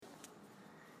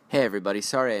Hey everybody,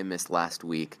 sorry I missed last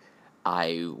week.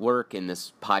 I work and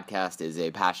this podcast is a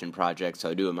passion project,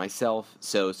 so I do it myself.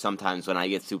 So sometimes when I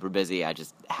get super busy, I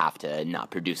just have to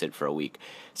not produce it for a week.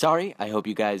 Sorry, I hope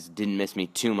you guys didn't miss me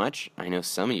too much. I know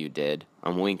some of you did.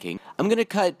 I'm winking. I'm going to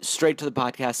cut straight to the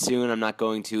podcast soon. I'm not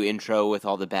going to intro with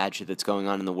all the bad shit that's going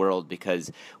on in the world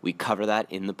because we cover that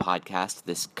in the podcast.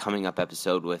 This coming up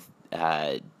episode with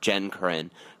Jen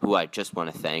Curran, who I just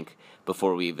want to thank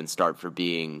before we even start for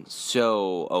being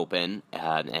so open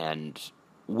and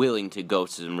willing to go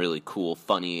to some really cool,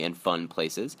 funny, and fun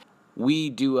places.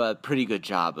 We do a pretty good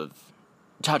job of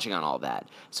touching on all that.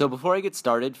 So before I get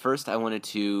started, first I wanted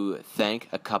to thank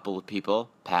a couple of people,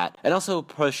 Pat, and also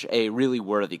push a really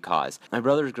worthy cause. My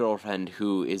brother's girlfriend,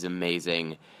 who is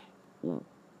amazing,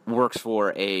 works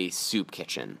for a soup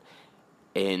kitchen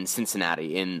in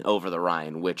Cincinnati, in Over the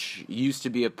Rhine, which used to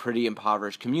be a pretty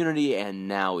impoverished community and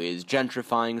now is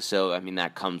gentrifying, so, I mean,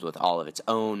 that comes with all of its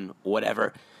own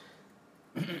whatever.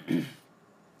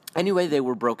 Anyway, they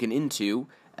were broken into,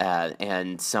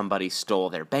 and somebody stole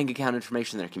their bank account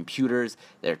information, their computers,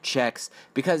 their checks,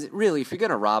 because really, if you're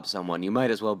going to rob someone, you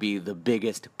might as well be the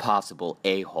biggest possible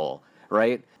a-hole,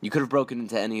 right? You could have broken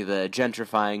into any of the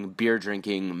gentrifying,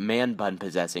 beer-drinking,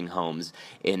 man-bun-possessing homes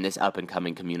in this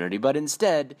up-and-coming community, but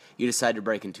instead, you decided to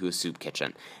break into a soup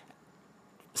kitchen.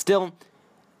 Still,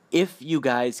 if you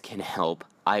guys can help,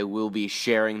 I will be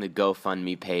sharing the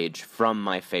GoFundMe page from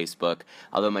my Facebook,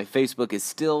 although my Facebook is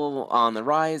still on the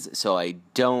rise, so I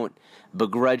don't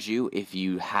begrudge you if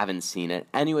you haven't seen it.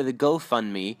 Anyway, the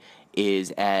GoFundMe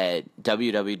is at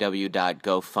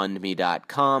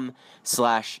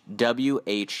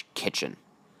www.gofundme.com/WHKitchen.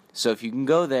 So if you can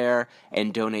go there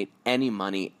and donate any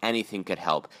money, anything could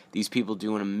help. These people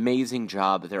do an amazing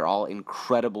job. They're all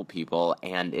incredible people,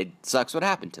 and it sucks what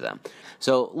happened to them.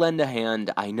 So lend a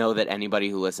hand. I know that anybody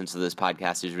who listens to this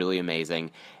podcast is really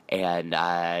amazing, and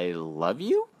I love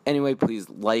you. Anyway, please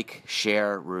like,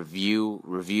 share,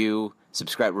 review,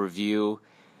 subscribe, review.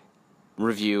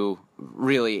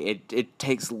 Really, it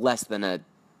takes less than a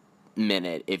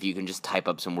minute if you can just type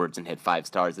up some words and hit 5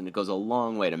 stars, and it goes a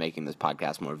long way to making this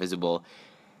podcast more visible.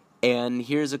 And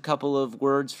here's a couple of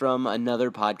words from another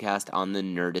podcast on the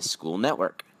Nerdist School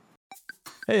Network.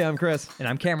 Hey, I'm Chris. And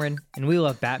I'm Cameron, and we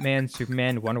love Batman,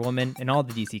 Superman, Wonder Woman, and all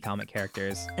the DC comic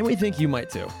characters. And we think you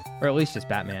might too. Or at least just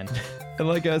Batman. And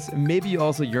like us, maybe you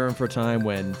also yearn for a time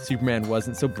when Superman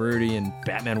wasn't so broody and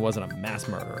Batman wasn't a mass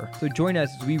murderer. So join us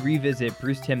as we revisit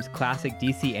Bruce Timm's classic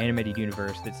DC animated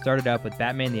universe that started up with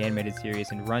Batman the Animated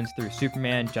Series and runs through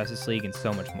Superman, Justice League, and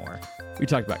so much more. We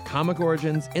talked about comic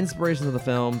origins, inspirations of the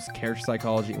films, character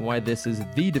psychology, and why this is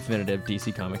the definitive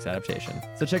DC Comics adaptation.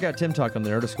 So check out Tim Talk on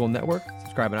the Nerdist School Network,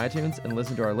 subscribe on iTunes, and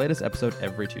listen to our latest episode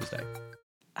every Tuesday.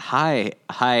 Hi,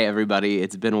 everybody.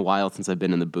 It's been a while since I've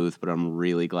been in the booth, but I'm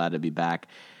really glad to be back.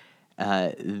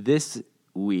 This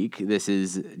week, this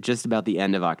is just about the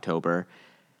end of October,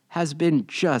 has been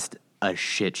just a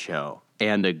shit show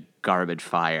and a garbage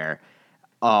fire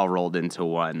all rolled into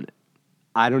one.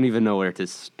 I don't even know where to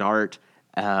start.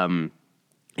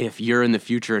 If you're in the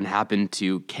future and happen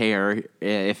to care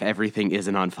if everything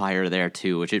isn't on fire there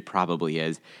too, which it probably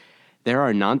is, there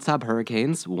are nonstop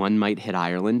hurricanes. One might hit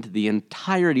Ireland. The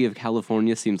entirety of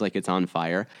California seems like it's on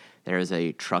fire. There is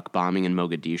a truck bombing in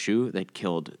Mogadishu that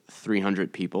killed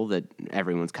 300 people that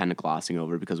everyone's kind of glossing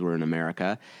over because we're in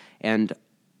America. And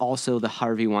also the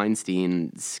Harvey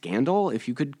Weinstein scandal, if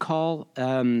you could call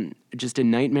just a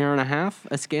nightmare and a half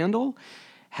a scandal,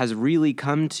 has really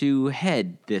come to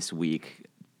head this week.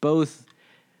 Both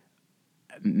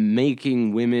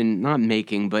having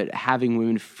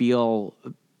women feel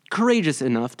courageous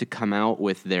enough to come out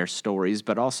with their stories,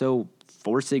 but also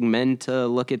forcing men to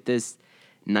look at this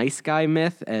nice guy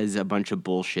myth as a bunch of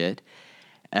bullshit.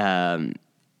 And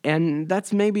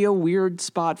that's maybe a weird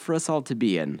spot for us all to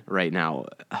be in right now.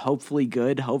 Hopefully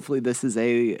good. Hopefully this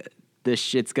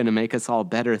shit's going to make us all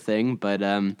better thing. But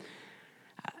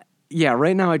yeah,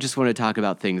 right now I just want to talk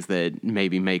about things that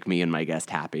maybe make me and my guest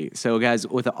happy. So guys,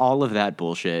 with all of that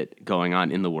bullshit going on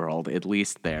in the world, at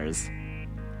least there's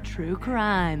true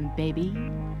crime, baby.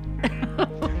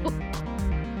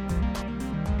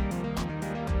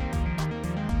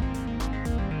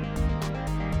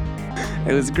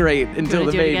 It was great until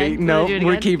the baby. No,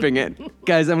 we're keeping it.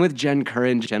 Guys, I'm with Jen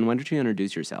Curran. Jen, why don't you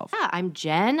introduce yourself? Yeah, I'm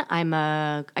Jen.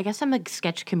 I guess I'm a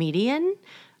sketch comedian.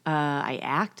 I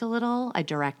act a little. I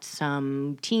direct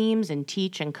some teams and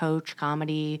teach and coach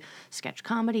comedy, sketch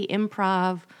comedy,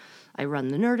 improv. I run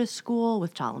the Nerdist School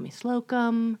with Ptolemy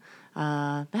Slocum.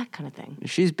 That kind of thing.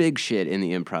 She's big shit in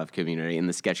the improv community, in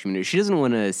the sketch community. She doesn't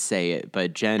want to say it,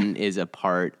 but Jen is a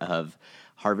part of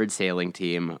Harvard sailing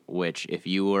team, which if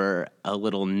you were a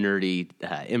little nerdy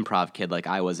improv kid like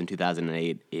I was in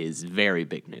 2008, is very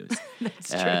big news. That's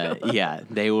true. Yeah,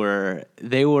 they were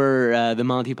the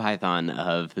Monty Python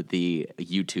of the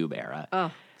YouTube era.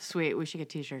 Oh, sweet. We should get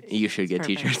T-shirts. You should It's get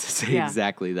perfect. T-shirts to say Yeah.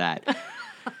 exactly that.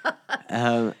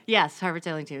 Yes, Harvard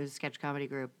Sailing Team is a sketch comedy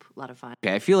group. A lot of fun.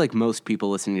 Okay, I feel like most people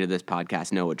listening to this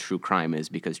podcast know what true crime is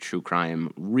because true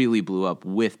crime really blew up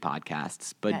with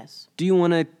podcasts. But Yes. do you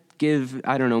want to give,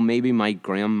 I don't know, maybe my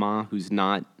grandma who's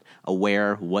not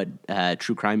aware what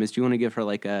true crime is, do you want to give her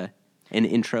like an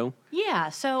intro? Yeah,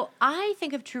 so I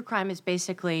think of true crime as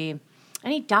basically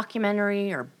any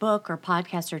documentary or book or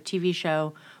podcast or TV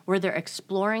show where they're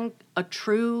exploring a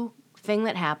true thing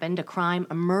that happened, a crime,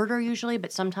 a murder usually,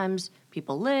 but sometimes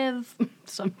people live.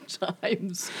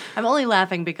 Sometimes I'm only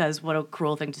laughing because what a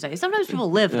cruel thing to say. Sometimes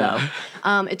people live though.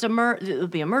 It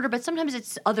would be a murder, but sometimes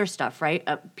it's other stuff, right?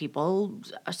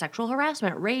 Sexual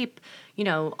harassment, rape,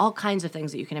 all kinds of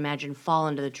things that you can imagine fall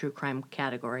into the true crime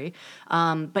category.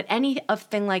 But any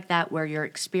thing like that where you're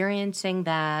experiencing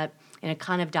that in a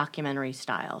kind of documentary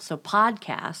style. So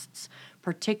podcasts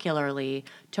particularly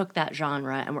took that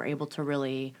genre and were able to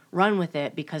really run with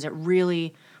it because it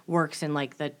really works in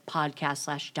like the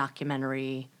podcast /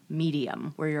 documentary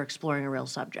medium where you're exploring a real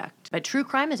subject. But true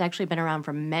crime has actually been around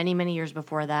for many, many years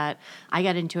before that. I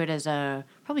got into it as a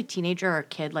probably teenager or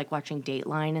kid, like watching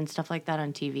Dateline and stuff like that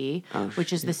on TV,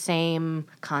 which is the same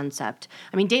concept.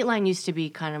 I mean, Dateline used to be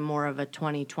kind of more of a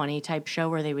 2020 type show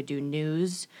where they would do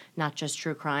news, not just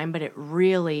true crime, but it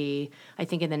really, I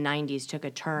think in the 90s, took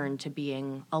a turn to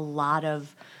being a lot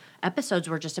of episodes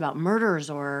were just about murders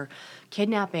or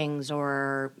kidnappings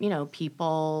or,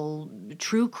 people,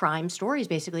 true crime stories,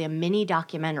 basically a mini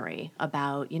documentary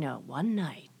about, one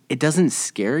night. It doesn't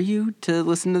scare you to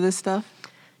listen to this stuff?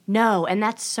 No, and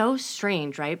that's so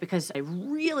strange, right? Because I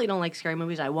really don't like scary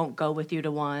movies. I won't go with you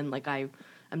to one. Like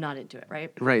I'm not into it,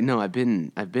 right? Right. No, I've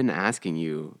been asking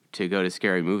you to go to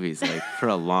scary movies like for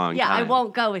a long Yeah, time. I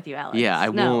won't go with you, Alex. Yeah, I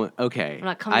No. won't. Okay. I'm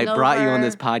not coming I brought you on over.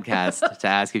 this podcast to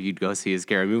ask if you'd go see a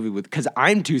scary movie because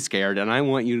I'm too scared and I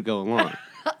want you to go along.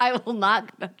 I will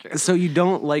not go through. So you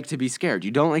don't like to be scared.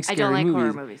 You don't like I scary don't like movies.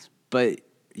 horror movies. But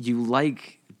you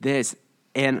like this.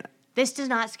 And This does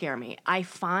not scare me. I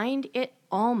find it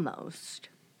almost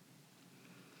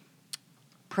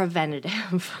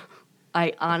preventative.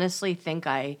 I honestly think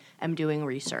I am doing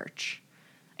research.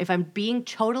 If I'm being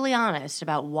totally honest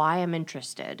about why I'm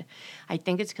interested, I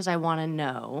think it's because I want to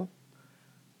know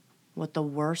what the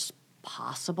worst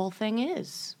possible thing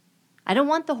is. I don't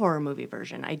want the horror movie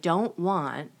version. I don't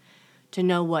want to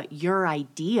know what your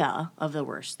idea of the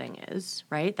worst thing is,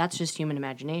 right? That's just human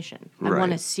imagination. I want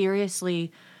to Right.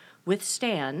 seriously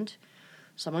withstand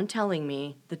someone telling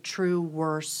me the true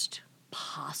worst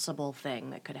possible thing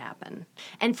that could happen.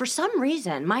 And for some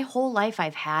reason, my whole life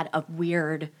I've had a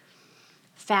weird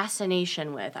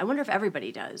fascination with, I wonder if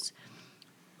everybody does,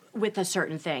 with a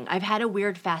certain thing. I've had a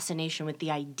weird fascination with the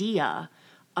idea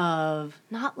of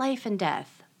not life and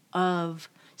death, of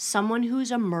someone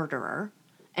who's a murderer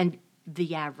and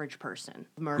the average person.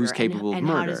 Murder, who's capable of and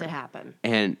murder. how does it happen?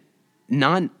 And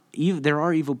there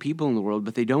are evil people in the world,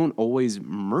 but they don't always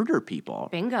murder people.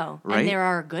 Bingo. Right? And there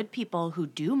are good people who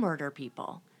do murder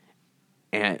people.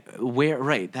 And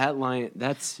that line,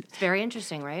 that's... It's very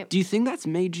interesting, right? Do you think that's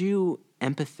made you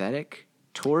empathetic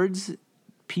towards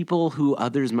people who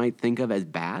others might think of as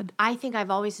bad? I think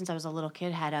I've always, since I was a little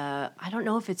kid, had I don't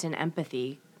know if it's an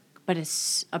empathy, but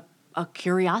it's a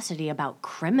curiosity about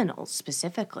criminals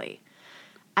specifically.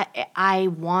 I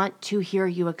want to hear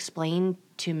you explain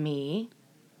to me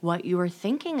what you were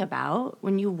thinking about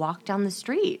when you walked down the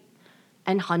street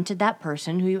and hunted that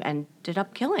person who you ended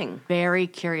up killing. Very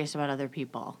curious about other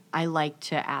people. I like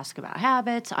to ask about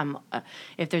habits.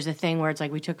 If there's a thing where it's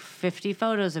like we took 50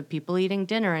 photos of people eating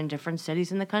dinner in different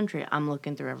cities in the country, I'm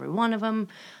looking through every one of them.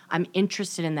 I'm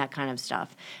interested in that kind of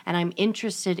stuff. And I'm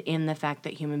interested in the fact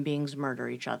that human beings murder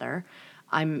each other.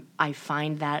 I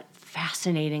find that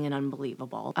fascinating and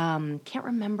unbelievable. Can't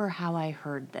remember how I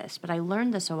heard this, but I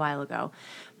learned this a while ago.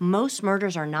 Most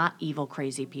murders are not evil,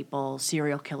 crazy people,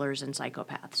 serial killers, and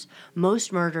psychopaths.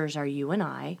 Most murders are you and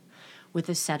I with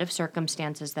a set of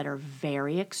circumstances that are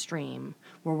very extreme,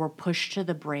 where we're pushed to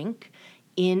the brink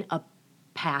in a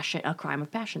crime of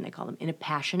passion, they call them, in a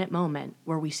passionate moment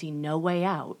where we see no way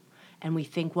out and we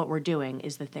think what we're doing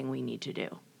is the thing we need to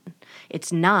do.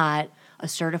 It's not a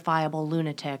certifiable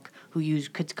lunatic who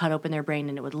could cut open their brain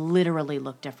and it would literally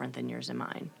look different than yours and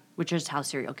mine, which is how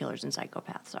serial killers and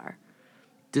psychopaths are.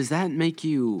 Does that make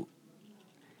you...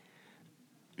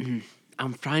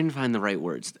 I'm trying to find the right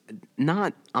words.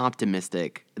 Not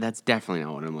optimistic. That's definitely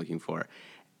not what I'm looking for.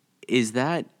 is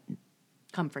that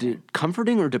Comforting.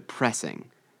 comforting or depressing?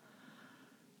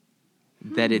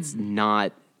 That it's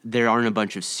not, there aren't a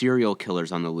bunch of serial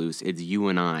killers on the loose. It's you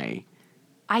and I.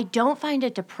 I don't find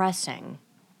it depressing.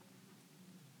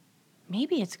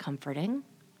 Maybe it's comforting.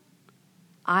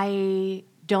 I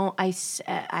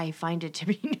find it to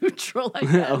be neutral, I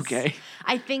guess. Okay.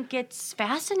 I think it's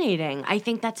fascinating. I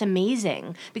think that's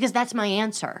amazing because that's my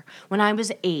answer. When I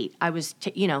was 8, I was,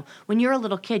 when you're a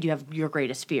little kid, you have your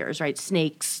greatest fears, right?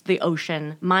 Snakes, the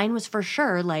ocean. Mine was for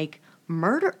sure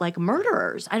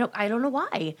murderers. I don't know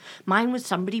why. Mine was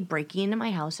somebody breaking into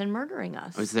my house and murdering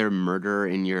us. Was there murder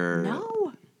in your...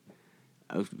 No.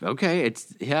 Okay,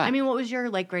 it's, yeah. I mean, what was your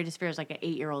greatest fear as an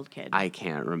 8-year-old kid? I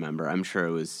can't remember. I'm sure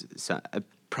it was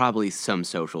probably some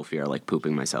social fear, like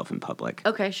pooping myself in public.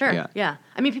 Okay, sure. Yeah. Yeah.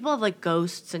 I mean, people have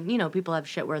ghosts and, people have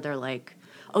shit where they're like,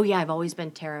 oh yeah, I've always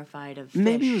been terrified of fish.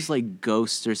 Maybe it was like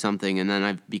ghosts or something, and then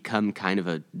I've become kind of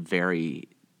a very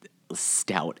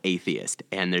stout atheist,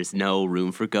 and there's no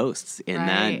room for ghosts in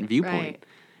that viewpoint. Right.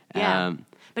 Yeah.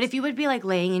 But if you would be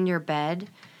laying in your bed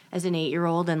as an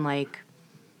 8-year-old and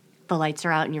the lights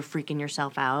are out and you're freaking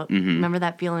yourself out, remember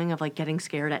that feeling of getting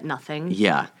scared at nothing?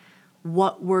 Yeah.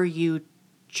 What were you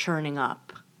churning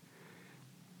up?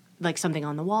 Something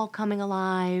on the wall coming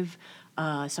alive,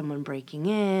 someone breaking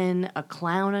in, a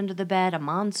clown under the bed, a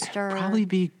monster. Probably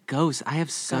be ghosts. I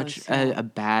have such Ghosts, yeah. a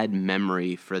bad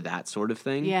memory for that sort of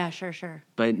thing. Yeah, sure.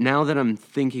 But now that I'm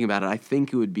thinking about it, I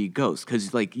think it would be ghosts.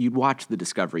 Because, you'd watch the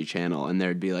Discovery Channel, and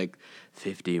there'd be,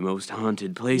 50 most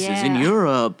haunted places in Yeah.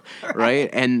 Europe, right?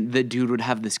 And the dude would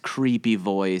have this creepy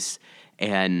voice.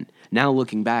 And now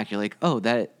looking back, you're like, oh,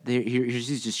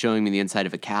 he's just showing me the inside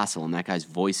of a castle, and that guy's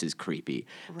voice is creepy.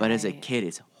 But as a Right. kid,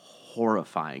 it's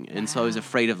horrifying. And so I was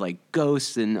afraid of,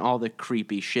 ghosts and all the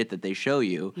creepy shit that they show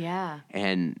you. Yeah.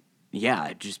 And yeah,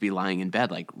 I'd just be lying in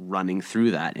bed, running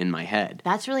through that in my head.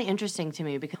 That's really interesting to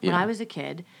me because when Yeah. I was a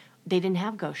kid, they didn't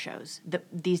have ghost shows.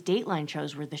 These Dateline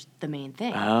shows were the main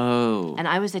thing. Oh. And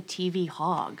I was a TV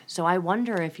hog. So I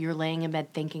wonder if you're laying in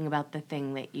bed thinking about the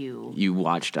thing that you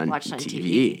watched on watched on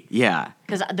TV. Yeah.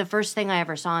 Because the first thing I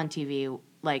ever saw on TV,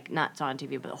 not saw on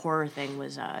TV, but the horror thing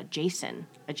was a Jason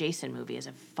movie as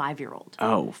a 5-year-old.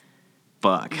 Oh,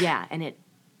 fuck. Yeah, and it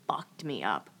fucked me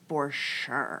up for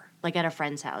sure. At a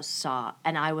friend's house,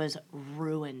 and I was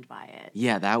ruined by it.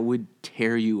 Yeah, that would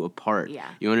tear you apart. Yeah.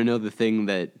 You want to know the thing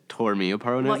that tore me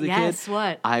apart when I was a Yes, kid?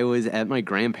 what? I was at my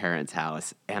grandparents'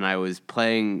 house, and I was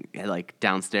playing,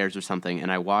 downstairs or something,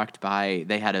 and I walked by,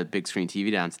 they had a big screen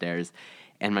TV downstairs,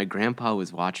 and my grandpa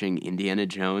was watching Indiana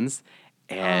Jones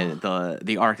and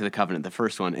the Ark of the Covenant, the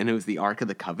first one, and it was the Ark of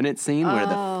the Covenant scene where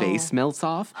the face melts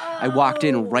off. I walked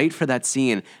in right for that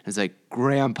scene, and I was like,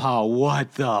 Grandpa,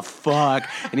 what the fuck?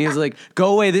 And he was like,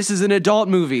 go away, this is an adult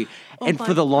movie. And my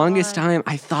for the longest God. time,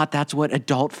 I thought that's what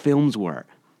adult films were.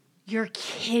 You're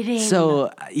kidding.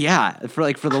 So, yeah,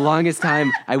 for the longest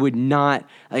time, I would not,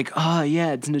 oh,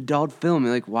 yeah, it's an adult film.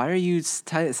 And why are you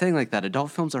saying like that?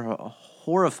 Adult films are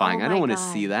horrifying. Oh I don't my want to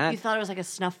God. see that. You thought it was a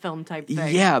snuff film type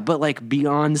thing. Yeah, but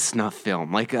beyond snuff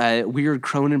film, a weird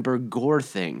Cronenberg gore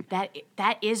thing.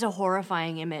 That is a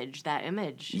horrifying image, that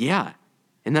image. Yeah.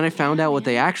 And then I found out what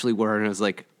they actually were, and I was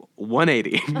like,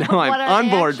 180. Now I'm What are on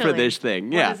they board for actually? this thing.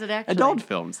 What Yeah. is it actually? Adult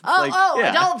films. It's Oh, yeah.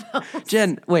 adult films.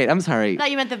 Jen, wait, I'm sorry. I thought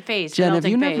you meant the face. Jen, have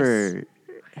you melting face. never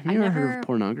I heard never- of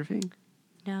pornography?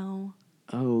 No.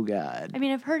 Oh, God. I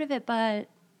mean, I've heard of it, but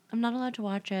I'm not allowed to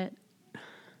watch it.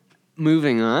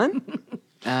 Moving on.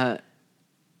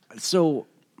 So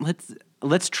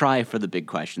let's try for the big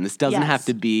question. This doesn't Yes. have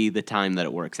to be the time that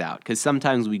it works out, because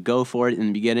sometimes we go for it in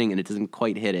the beginning and it doesn't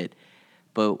quite hit it.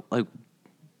 But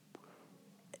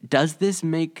does this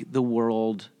make the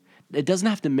world? It doesn't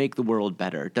have to make the world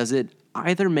better. Does it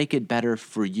either make it better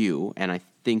for you? And I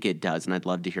think it does, and I'd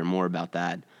love to hear more about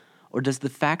that. Or does the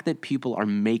fact that people are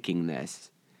making this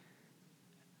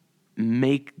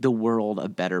make the world a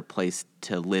better place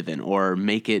to live in, or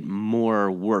make it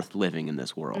more worth living in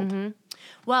this world? Mm-hmm.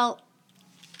 Well,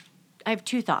 I have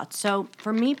two thoughts. So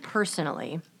for me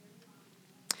personally,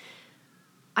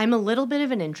 I'm a little bit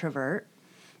of an introvert.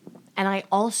 And I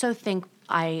also think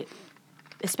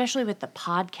especially with the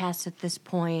podcast at this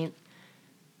point,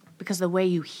 because the way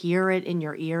you hear it in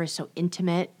your ear is so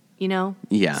intimate, Yeah.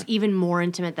 It's even more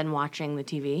intimate than watching the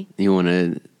TV. You want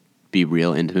to be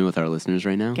real intimate with our listeners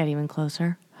right now? Get even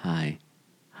closer. Hi.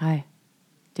 Hi.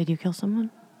 Did you kill someone?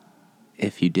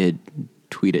 If you did,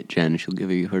 tweet at Jen. She'll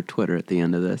give you her Twitter at the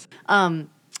end of this.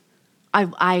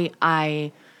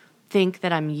 I think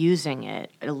that I'm using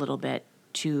it a little bit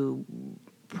to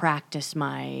practice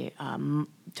my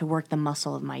work the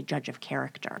muscle of my judge of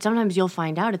character. Sometimes you'll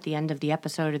find out at the end of the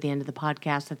episode or the end of the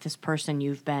podcast that this person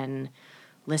you've been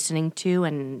listening to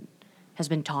and has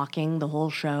been talking the whole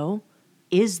show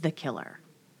is the killer,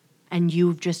 and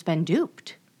you've just been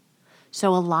duped.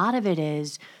 So a lot of it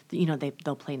is,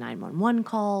 they'll play 911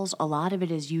 calls. A lot of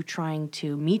it is me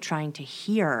trying to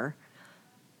hear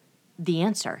the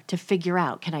answer, to figure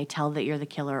out, can I tell that you're the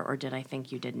killer, or did I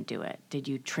think you didn't do it? Did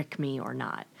you trick me or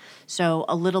not? So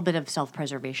a little bit of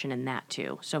self-preservation in that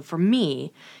too. So for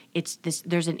me,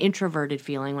 there's an introverted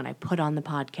feeling when I put on the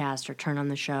podcast or turn on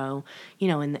the show,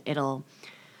 and it'll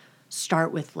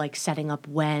start with like setting up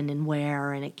when and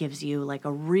where, and it gives you like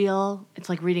it's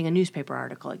like reading a newspaper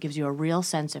article. It gives you a real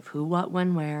sense of who, what,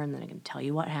 when, where, and then I can tell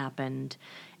you what happened.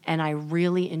 And I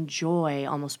really enjoy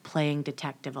almost playing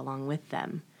detective along with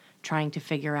them, trying to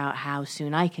figure out how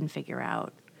soon I can figure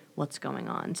out what's going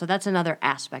on. So that's another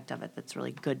aspect of it that's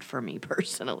really good for me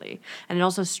personally. And it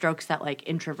also strokes that like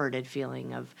introverted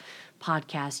feeling of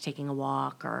podcast, taking a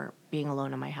walk, or being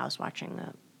alone in my house watching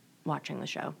the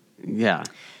show. Yeah.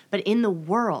 But in the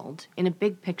world, in a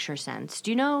big picture sense,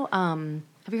 do you know,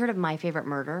 have you heard of My Favorite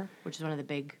Murder, which is one of the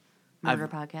big murder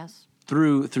podcasts?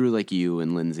 Through like you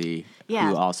and Lindsay, Yeah.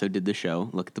 who also did the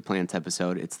show. Look at the Plants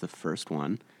episode. It's the first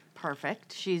one.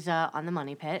 Perfect. She's on the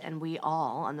Money Pit, and we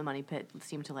all on the Money Pit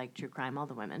seem to like true crime, all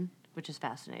the women, which is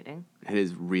fascinating. It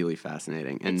is really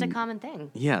fascinating. And It's a common thing.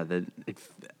 yeah,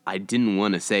 I didn't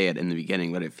want to say it in the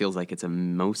beginning, but it feels like it's a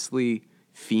mostly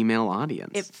female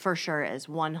audience. It for sure is,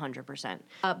 100%.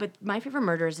 But My Favorite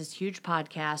Murder is this huge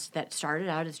podcast that started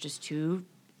out as just two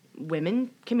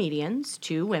women comedians,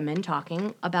 two women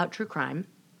talking about true crime.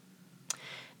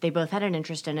 They both had an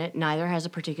interest in it. Neither has a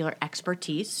particular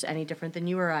expertise, any different than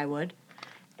you or I would.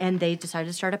 And they decided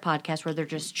to start a podcast where they're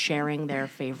just sharing their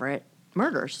favorite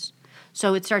murders.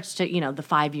 So it starts to, the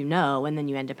five and then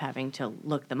you end up having to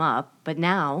look them up. But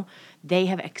now they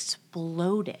have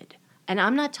exploded. And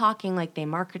I'm not talking like they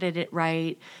marketed it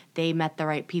right, they met the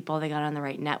right people, they got on the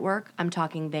right network. I'm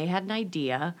talking they had an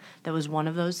idea that was one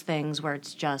of those things where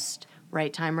it's just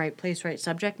right time, right place, right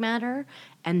subject matter.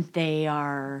 And they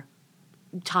are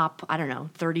top,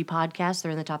 30 podcasts.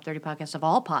 They're in the top 30 podcasts of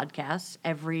all podcasts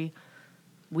every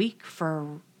week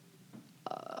for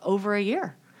over a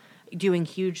year, doing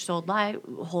huge sold out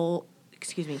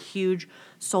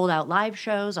live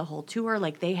shows, a whole tour.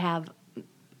 Like they have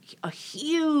a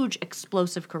huge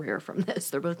explosive career from this.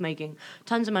 They're both making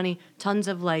tons of money, tons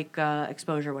of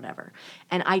exposure, whatever.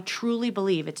 And I truly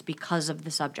believe it's because of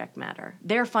the subject matter.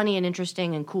 They're funny and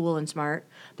interesting and cool and smart,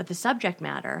 but the subject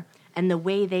matter and the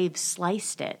way they've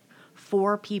sliced it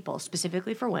for people,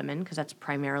 specifically for women, because that's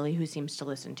primarily who seems to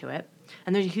listen to it.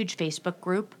 And there's a huge Facebook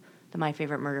group, the My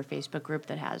Favorite Murder Facebook group,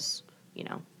 that has,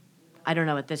 I don't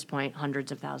know at this point,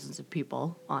 hundreds of thousands of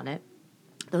people on it.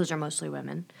 Those are mostly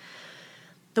women.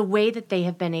 The way that they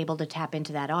have been able to tap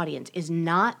into that audience is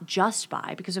not just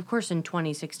because of course in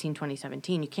 2016,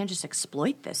 2017, you can't just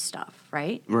exploit this stuff,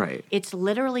 right? Right. It's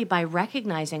literally by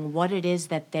recognizing what it is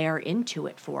that they're into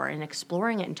it for and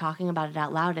exploring it and talking about it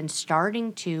out loud and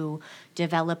starting to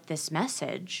develop this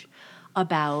message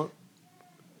about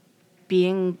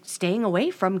staying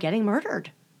away from getting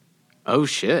murdered. Oh,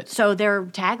 shit. So their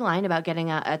tagline about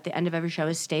getting at the end of every show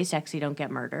is "Stay sexy, don't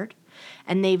get murdered."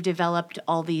 And they've developed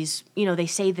all these, they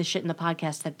say the shit in the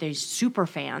podcast that these super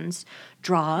fans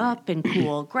draw up in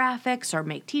cool graphics or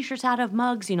make T-shirts out of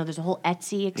mugs. There's a whole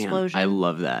Etsy explosion. Yeah, I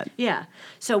love that. Yeah.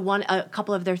 So a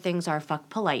couple of their things are fuck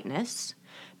politeness,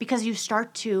 because you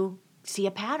start to see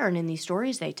a pattern in these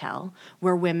stories they tell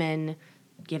where women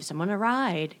give someone a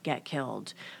ride, get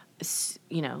killed,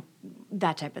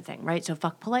 that type of thing, right? So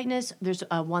fuck politeness. There's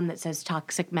one that says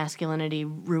toxic masculinity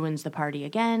ruins the party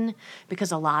again,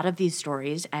 because a lot of these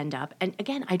stories end up, and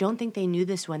again, I don't think they knew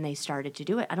this when they started to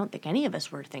do it. I don't think any of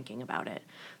us were thinking about it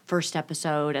first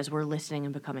episode as we're listening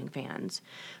and becoming fans.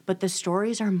 But the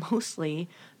stories are mostly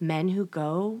men who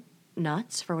go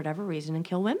nuts for whatever reason and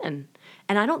kill women.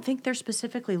 And I don't think they're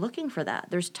specifically looking for that.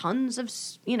 There's tons of,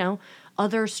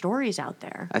 other stories out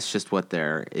there. That's just what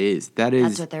there is.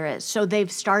 That's what there is. So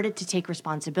they've started to take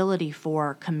responsibility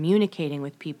for communicating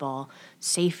with people,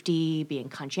 safety, being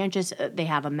conscientious. They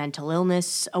have a mental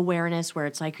illness awareness where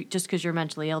it's like, just because you're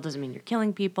mentally ill doesn't mean you're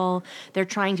killing people. They're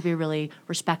trying to be really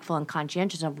respectful and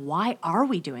conscientious of, why are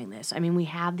we doing this? I mean, we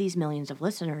have these millions of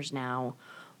listeners now.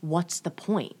 What's the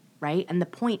point? Right? And the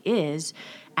point is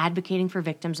advocating for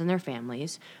victims and their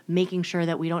families, making sure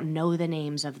that we don't know the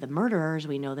names of the murderers,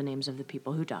 we know the names of the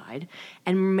people who died,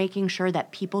 and making sure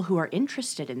that people who are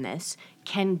interested in this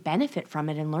can benefit from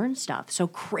it and learn stuff. So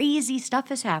crazy stuff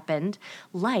has happened,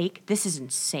 like, this is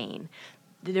insane.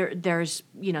 there's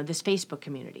this Facebook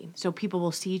community. So people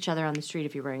will see each other on the street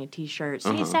if you're wearing a T-shirt.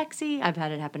 Stay sexy. I've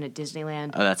had it happen at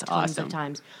Disneyland. Oh, that's tons awesome. of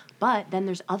times. But then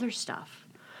there's other stuff.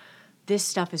 This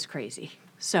stuff is crazy.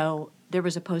 So there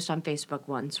was a post on Facebook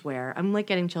once where I'm like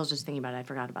getting chills just thinking about it. I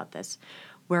forgot about this.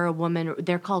 Where a woman,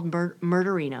 they're called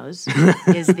murderinos,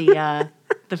 is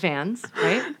the fans,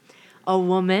 right? A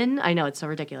woman, I know it's so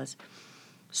ridiculous,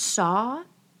 saw.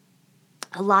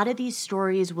 A lot of these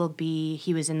stories will be,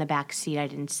 he was in the back seat, I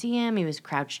didn't see him. He was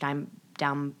crouched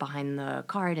down behind the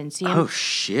car, I didn't see him. Oh,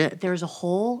 shit. There's a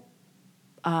whole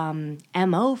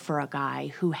MO for a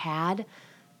guy who had,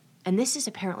 and this is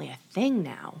apparently a thing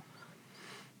now,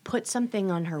 put something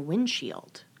on her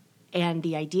windshield. And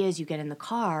the idea is you get in the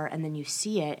car and then you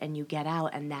see it and you get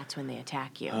out and that's when they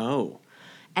attack you. Oh.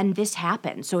 And this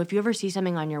happens. So if you ever see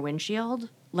something on your windshield,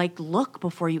 like look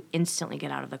before you instantly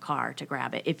get out of the car to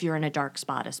grab it, if you're in a dark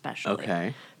spot especially.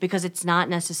 Okay. Because it's not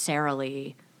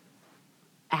necessarily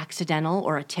accidental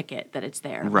or a ticket that it's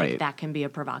there. Right. Like, that can be a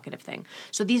provocative thing.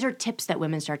 So these are tips that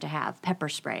women start to have. Pepper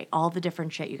spray, all the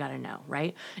different shit you got to know,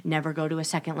 right? Never go to a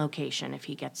second location. If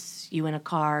he gets you in a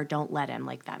car, don't let him.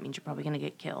 Like, that means you're probably going to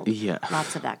get killed. Yeah.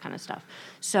 Lots of that kind of stuff.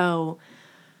 So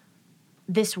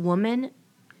this woman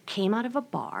came out of a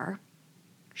bar.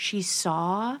 She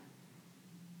saw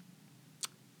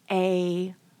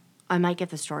I might get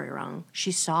the story wrong.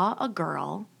 She saw a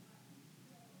girl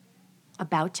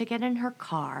about to get in her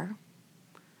car,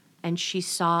 and she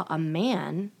saw a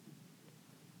man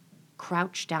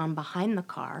crouched down behind the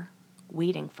car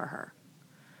waiting for her.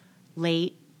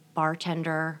 Late,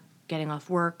 bartender, getting off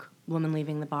work, woman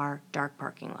leaving the bar, dark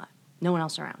parking lot. No one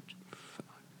else around.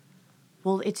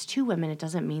 Well, it's two women. It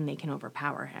doesn't mean they can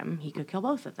overpower him. He could kill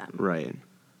both of them. Right.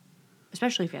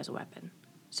 Especially if he has a weapon.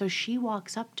 So she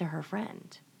walks up to her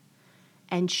friend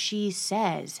and she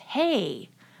says, "Hey,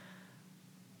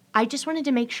 I just wanted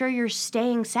to make sure you're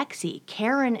staying sexy.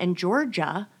 Karen and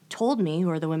Georgia told me," who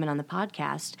are the women on the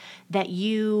podcast, "that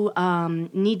you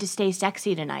need to stay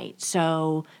sexy tonight.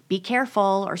 So be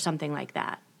careful," or something like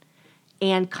that.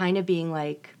 And kind of being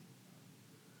like,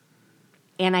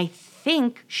 and I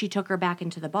think she took her back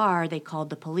into the bar. They called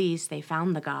the police. They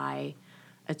found the guy,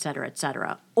 et cetera, et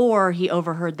cetera. Or he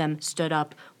overheard them, stood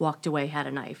up, walked away, had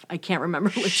a knife. I can't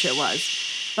remember which it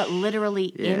was. But literally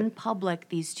in public,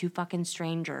 these two fucking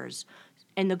strangers,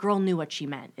 and the girl knew what she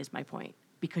meant, is my point,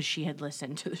 because she had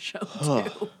listened to the show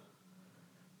too.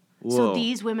 So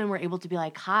these women were able to be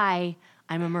like, "Hi,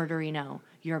 I'm a murderino.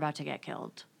 You're about to get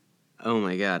killed." Oh,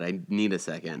 my God. I need a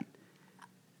second.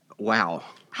 Wow.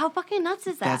 How fucking nuts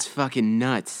is that? That's fucking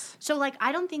nuts. So, like,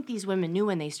 I don't think these women knew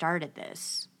when they started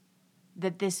this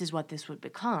that this is what this would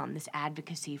become, this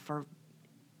advocacy for,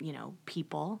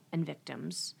 people and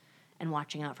victims and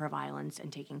watching out for violence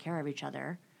and taking care of each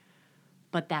other.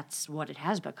 But that's what it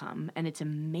has become. And it's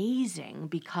amazing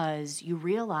because you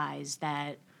realize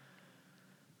that,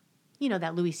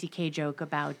 that Louis C.K. joke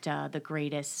about the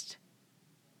greatest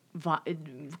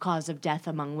cause of death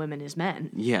among women is men.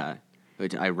 Yeah.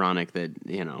 It's ironic that,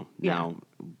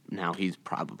 now he's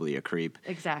probably a creep.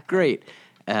 Exactly. Great.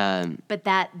 But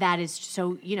that is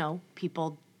so,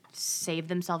 people save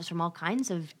themselves from all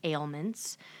kinds of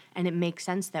ailments, and it makes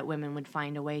sense that women would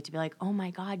find a way to be like, "Oh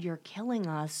my God, you're killing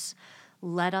us.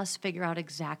 Let us figure out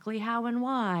exactly how and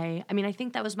why." I mean, I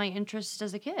think that was my interest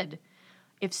as a kid.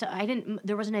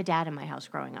 There wasn't a dad in my house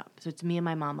growing up, so it's me and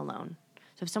my mom alone.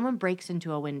 So if someone breaks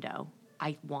into a window,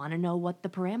 I want to know what the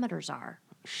parameters are.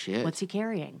 Shit. What's he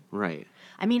carrying? Right.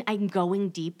 I mean, I'm going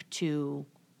deep to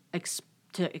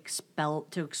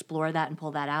explore that and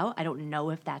pull that out. I don't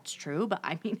know if that's true, but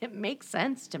I mean, it makes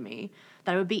sense to me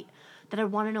that I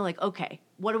want to know, like, okay,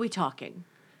 what are we talking?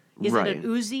 Is it an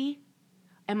Uzi?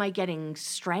 Am I getting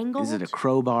strangled? Is it a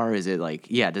crowbar? Is it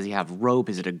does he have rope?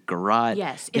 Is it a garrote?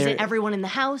 Yes. Is it everyone in the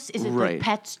house? Is it Right. like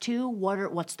pets too?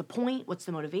 What's the point? What's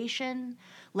the motivation?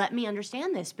 Let me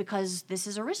understand this because this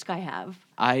is a risk I have.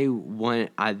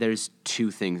 There's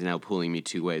two things now pulling me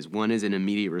two ways. One is an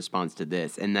immediate response to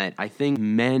this, and that I think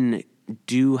men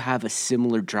do have a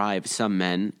similar drive. Some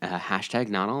men, hashtag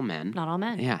not all men. Not all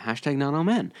men. Yeah, hashtag not all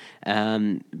men.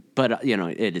 But,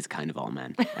 it is kind of all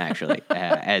men, actually.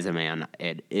 As a man,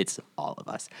 it's all of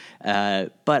us.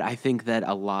 But I think that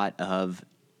a lot of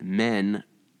men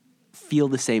feel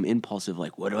the same impulse of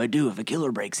like, what do I do if a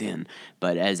killer breaks in?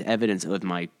 But as evidence of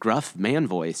my gruff man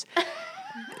voice,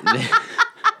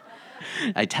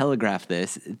 I telegraph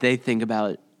this. They think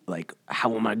about like,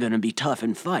 how am I going to be tough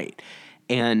and fight?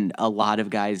 And a lot of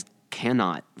guys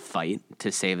cannot fight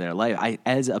to save their life.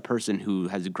 As a person who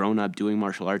has grown up doing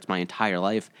martial arts my entire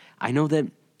life, I know that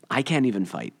I can't even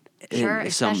fight. Sure,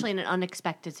 some especially in an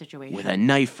unexpected situation. with a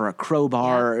knife or a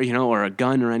crowbar, or a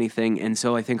gun or anything. And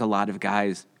so I think a lot of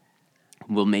guys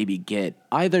will maybe get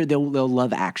either they'll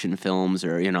love action films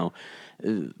or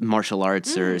martial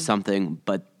arts or something,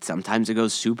 but sometimes it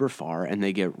goes super far and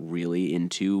they get really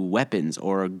into weapons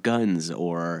or guns,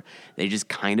 or they just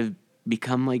kind of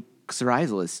become like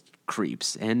survivalist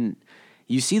creeps. And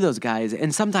you see those guys,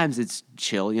 and sometimes it's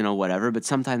chill, whatever, but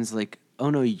sometimes like, oh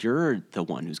no, you're the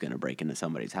one who's going to break into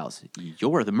somebody's house.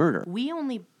 You're the murderer. We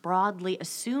only broadly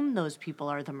assume those people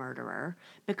are the murderer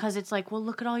because it's like, well,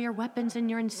 look at all your weapons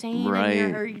and you're insane Right.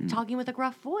 and you're talking with a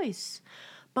gruff voice.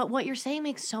 But what you're saying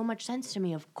makes so much sense to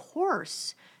me. Of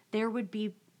course, there would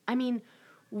be,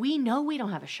 we know we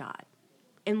don't have a shot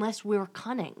unless we're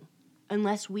cunning,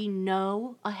 unless we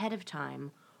know ahead of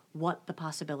time what the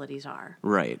possibilities are.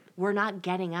 Right. We're not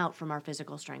getting out from our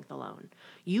physical strength alone.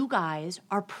 You guys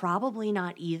are probably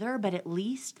not either, but at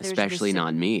least there's Especially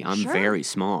not me. I'm Sure. very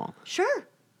small. Sure.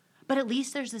 But at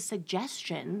least there's a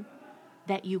suggestion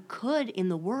that you could in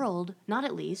the world, not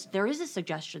at least, there is a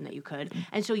suggestion that you could.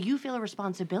 And so you feel a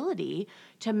responsibility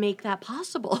to make that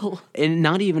possible. And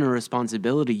not even a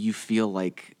responsibility, you feel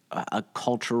like a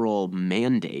cultural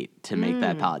mandate to make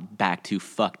that back to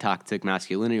fuck toxic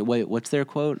masculinity. Wait, what's their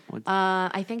quote?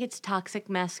 I think it's toxic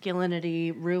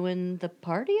masculinity ruin the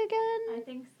party again? I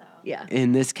think so. Yeah.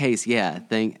 In this case, yeah,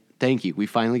 thank you. We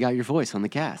finally got your voice on the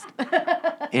cast.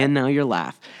 And now your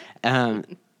laugh.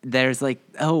 There's like,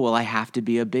 oh, well, I have to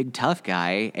be a big tough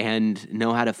guy and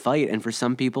know how to fight. And for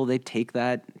some people, they take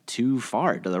that too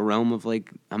far to the realm of like,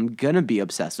 I'm going to be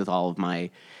obsessed with all of my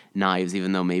knives,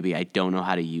 even though maybe I don't know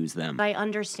how to use them. I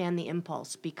understand the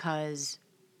impulse because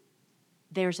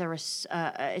there's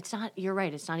it's not, you're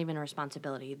right, it's not even a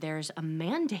responsibility. There's a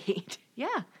mandate. Yeah.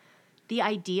 The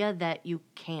idea that you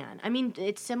can.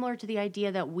 It's similar to the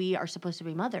idea that we are supposed to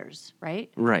be mothers,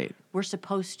 right? Right. We're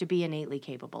supposed to be innately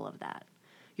capable of that.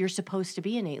 You're supposed to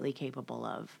be innately capable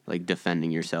of Like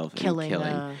defending yourself killing and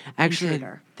killing. a Actually,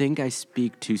 intruder. I think I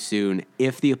speak too soon.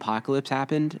 If the apocalypse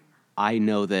happened, I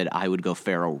know that I would go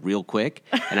feral real quick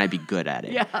and I'd be good at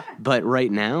it. Yeah. But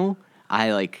right now,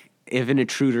 if an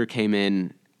intruder came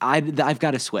in, I've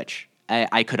got to switch.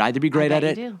 I could either be great bet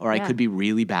at you it do, or I yeah. could be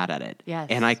really bad at it. Yes.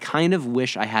 And I kind of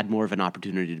wish I had more of an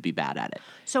opportunity to be bad at it.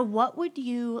 So what would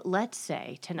you, let's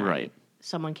say tonight, Right.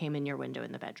 someone came in your window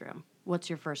in the bedroom. What's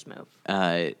your first move?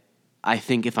 I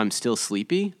think if I'm still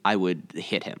sleepy, I would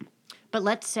hit him. But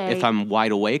let's say If I'm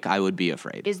wide awake, I would be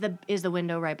afraid. is the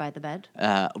window right by the bed?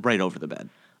 Right over the bed.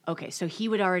 Okay, so he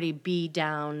would already be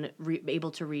down,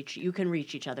 able to reach. You can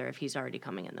reach each other if he's already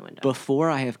coming in the window. Before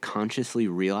I have consciously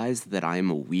realized that I am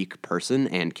a weak person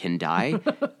and can die,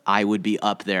 I would be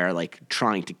up there like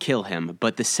trying to kill him.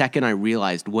 But the second I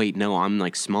realized, wait, no, I'm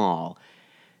like small.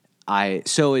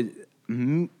 There's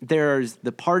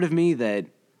the part of me that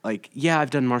like, yeah,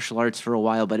 I've done martial arts for a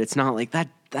while, but it's not like that.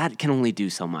 That can only do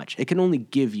so much. It can only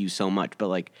give you so much. But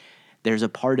like, there's a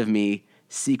part of me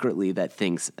secretly that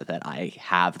thinks that I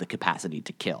have the capacity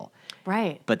to kill.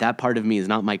 Right. But that part of me is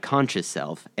not my conscious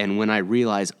self. And when I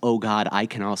realize, oh God, I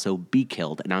can also be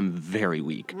killed, and I'm very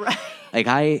weak. Right. Like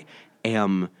I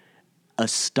am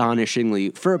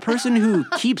astonishingly, for a person who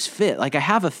keeps fit, like I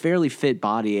have a fairly fit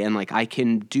body and like I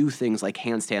can do things like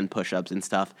handstand push-ups and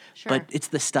stuff, Sure. but it's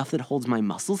the stuff that holds my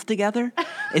muscles together.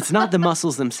 It's not the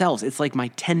muscles themselves. It's like my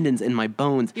tendons and my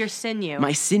bones. Your sinew.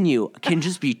 My sinew can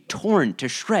just be torn to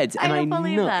shreds. I don't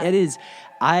believe know that. it is,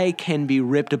 I can be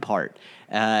ripped apart.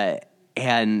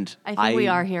 And I think we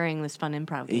are hearing this fun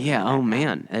improv game. Yeah, oh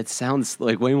man, it sounds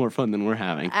like way more fun than we're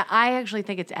having. I actually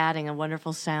think it's adding a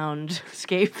wonderful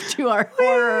soundscape to our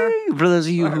horror. For those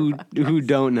of you who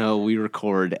don't know, we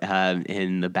record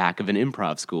in the back of an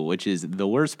improv school, which is the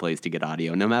worst place to get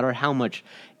audio, no matter how much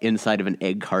inside of an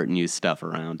egg carton you stuff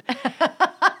around.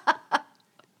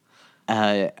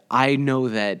 I know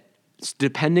that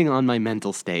depending on my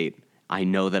mental state, I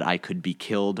know that I could be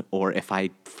killed, or if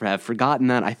I have forgotten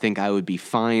that, I think I would be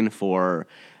fine for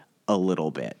a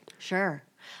little bit. Sure.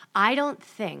 I don't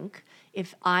think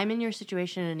if I'm in your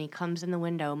situation and he comes in the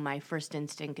window, my first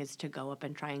instinct is to go up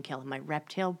and try and kill him. My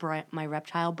reptile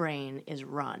brain is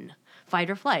run. Fight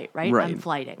or flight, right? Right. I'm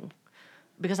flighting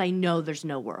because I know there's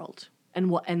no world.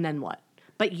 And then what?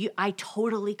 But I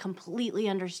totally, completely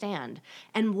understand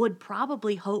and would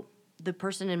probably hope the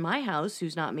person in my house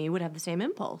who's not me would have the same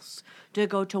impulse to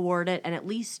go toward it and at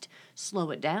least slow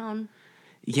it down.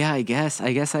 Yeah, I guess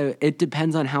it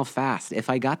depends on how fast. If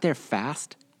I got there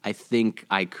fast, I think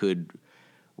I could.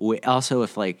 Also,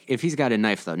 if he's got a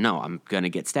knife, though, no, I'm gonna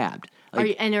get stabbed. Are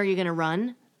you going to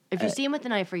run? If you see him with a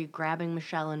knife, are you grabbing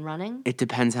Michelle and running? It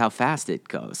depends how fast it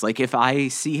goes. Like, if I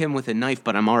see him with a knife,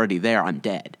 but I'm already there, I'm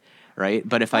dead, right?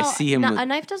 But if I see him with... a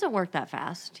knife doesn't work that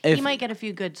fast. He might get a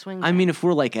few good swings. I mean, if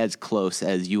we're, like, as close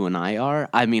as you and I are,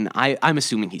 I mean, I'm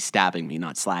assuming he's stabbing me,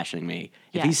 not slashing me.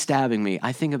 If he's stabbing me,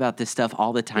 I think about this stuff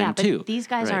all the time, too. But these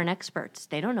guys right? aren't experts.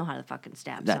 They don't know how to fucking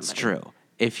stab That's somebody. true.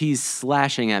 If he's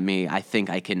slashing at me, I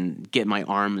think I can get my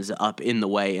arms up in the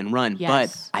way and run,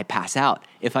 but I pass out.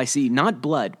 If I see not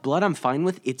blood I'm fine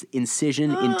with, it's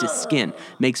incision into skin,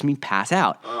 makes me pass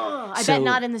out. I bet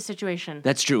not in this situation.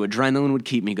 That's true. Adrenaline would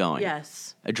keep me going.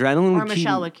 Yes. Adrenaline or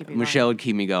Michelle would keep me going. Michelle would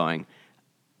keep me going.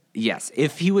 Yes.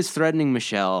 If he was threatening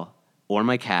Michelle or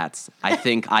my cats, I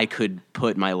think I could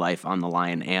put my life on the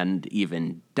line and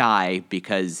even die,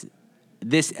 because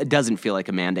this doesn't feel like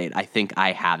a mandate. I think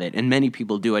I have it, and many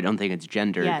people do. I don't think it's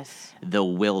gendered. Yes. The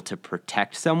will to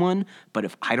protect someone, but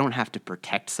if I don't have to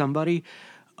protect somebody,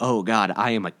 oh God, I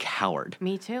am a coward.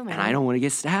 Me too, man. And I don't want to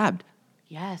get stabbed.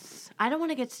 Yes. I don't want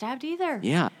to get stabbed either.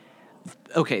 Yeah.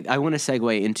 Okay, I want to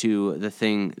segue into the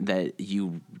thing that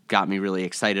you got me really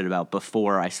excited about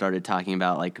before I started talking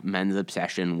about, like, men's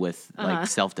obsession with like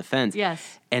self-defense.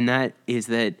 Yes. And that is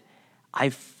that I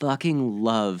fucking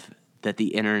love that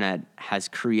the internet has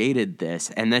created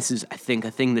this. And this is, I think, a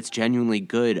thing that's genuinely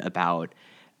good about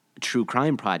true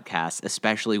crime podcasts,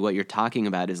 especially what you're talking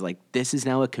about, is like, this is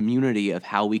now a community of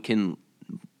how we can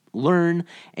learn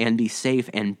and be safe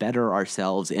and better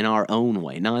ourselves in our own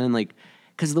way. Not in like,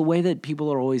 because the way that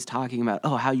people are always talking about,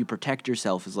 oh, how you protect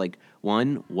yourself is like,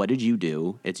 one, what did you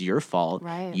do? It's your fault.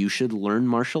 Right. You should learn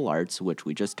martial arts, which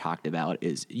we just talked about.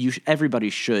 Is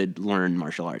everybody should learn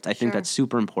martial arts. I think that's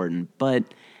super important, but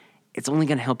it's only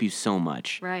going to help you so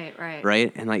much. Right, right.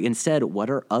 Right? And like, instead, what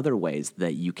are other ways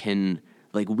that you can,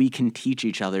 like, we can teach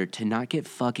each other to not get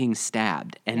fucking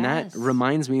stabbed? And that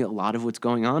reminds me a lot of what's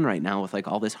going on right now with like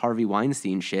all this Harvey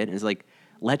Weinstein shit. Is like,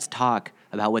 let's talk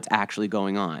about what's actually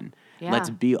going on. Yeah. Let's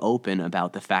be open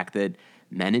about the fact that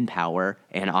men in power,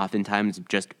 and oftentimes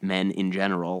just men in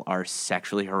general, are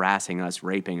sexually harassing us,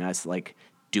 raping us, like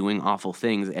doing awful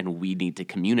things, and we need to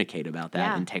communicate about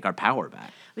that and take our power back.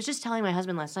 I was just telling my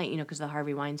husband last night, because the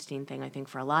Harvey Weinstein thing, I think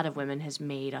for a lot of women has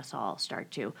made us all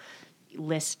start to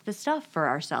list the stuff for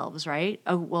ourselves, right?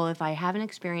 Oh, well, if I haven't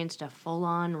experienced a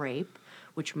full-on rape,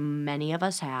 which many of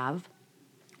us have,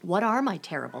 what are my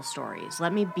terrible stories?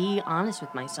 Let me be honest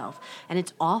with myself. And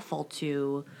it's awful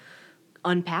to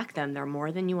unpack them. They're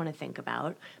more than you want to think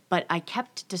about. But I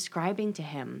kept describing to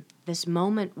him this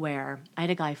moment where I had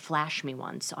a guy flash me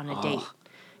once on a date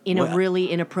in a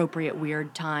really inappropriate,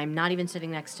 weird time, not even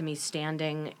sitting next to me,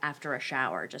 standing after a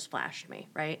shower, just flashed me,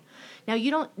 right? Now,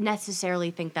 you don't necessarily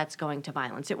think that's going to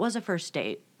violence. It was a first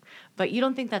date, but you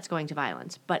don't think that's going to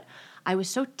violence. But I was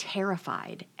so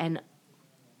terrified and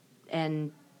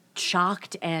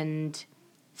shocked and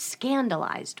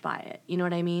scandalized by it. You know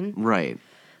what I mean? Right.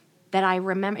 That I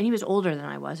remember, and he was older than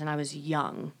I was, and I was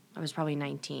young. I was probably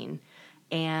 19.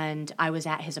 And I was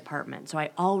at his apartment. So I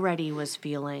already was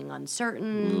feeling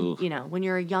uncertain. Oof. When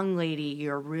you're a young lady,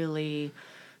 your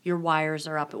wires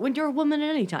are up. When you're a woman at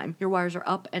any time, your wires are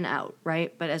up and out,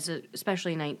 right? But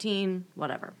especially 19,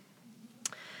 whatever.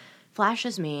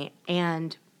 Flashes me,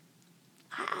 and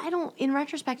in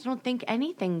retrospect, I don't think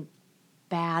anything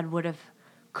bad what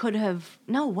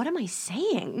am I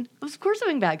saying? Of course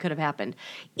something bad could have happened.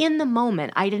 In the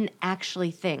moment, I didn't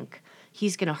actually think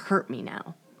he's going to hurt me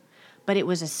now. But it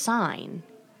was a sign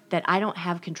that I don't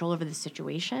have control over the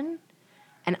situation,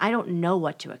 and I don't know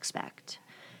what to expect.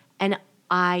 And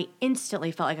I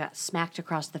instantly felt like I got smacked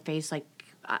across the face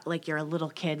like you're a little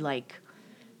kid,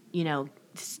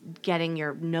 getting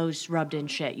your nose rubbed in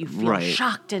shit. You feel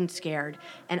shocked and scared.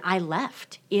 And I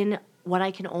left in what I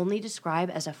can only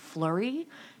describe as a flurry,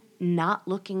 not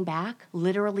looking back,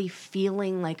 literally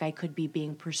feeling like I could be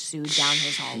being pursued down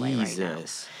his hallway right now.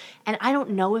 And I don't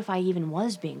know if I even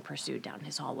was being pursued down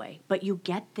his hallway, but you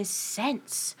get this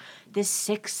sense, this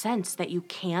sixth sense that you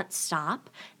can't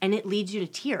stop, and it leads you to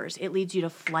tears. It leads you to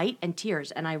flight and tears.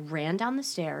 And I ran down the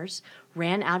stairs,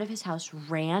 ran out of his house,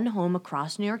 ran home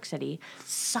across New York City,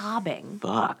 sobbing.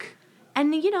 Fuck.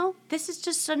 And, this is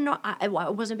just I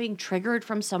wasn't being triggered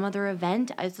from some other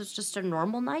event. It was just a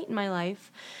normal night in my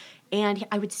life. And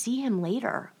I would see him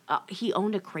later. He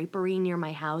owned a creperie near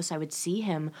my house. I would see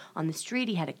him on the street.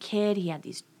 He had a kid. He had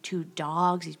these 2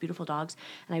 dogs, these beautiful dogs.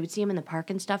 And I would see him in the park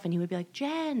and stuff, and he would be like,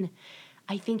 Jen.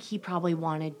 I think he probably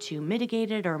wanted to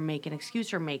mitigate it or make an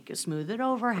excuse or smooth it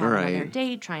over, have another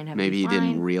date, try and have Maybe it he fine.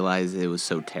 didn't realize it was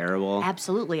so terrible.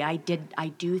 Absolutely. I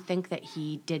do think that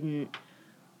he didn't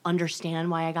understand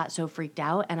why I got so freaked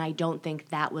out, and I don't think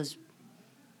that was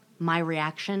my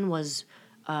reaction was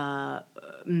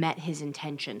met his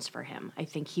intentions for him. I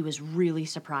think he was really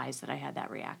surprised that I had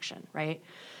that reaction, right?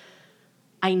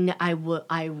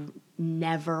 I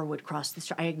never would cross the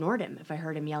street. I ignored him if I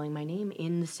heard him yelling my name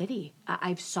in the city.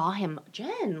 I saw him,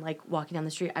 Jen, like walking down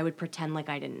the street. I would pretend like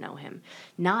I didn't know him.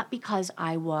 Not because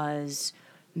I was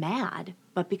mad,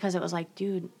 but because it was like,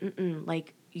 dude,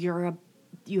 like you're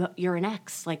an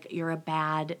X. Like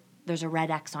there's a red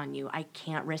X on you. I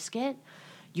can't risk it.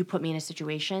 You put me in a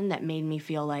situation that made me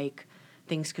feel like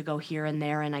things could go here and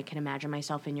there, and I can imagine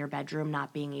myself in your bedroom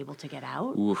not being able to get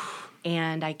out. Oof.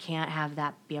 And I can't have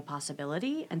that be a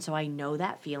possibility. And so I know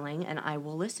that feeling, and I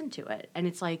will listen to it. And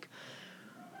it's like,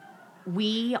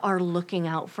 we are looking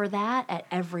out for that at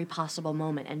every possible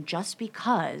moment. And just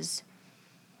because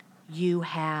you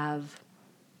have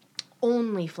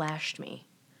only flashed me,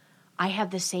 I have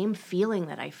the same feeling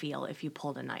that I feel if you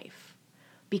pulled a knife.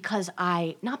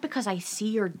 Not because I see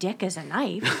your dick as a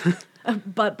knife,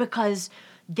 but because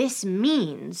this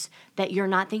means that you're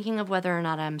not thinking of whether or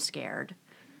not I'm scared.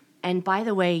 And by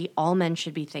the way, all men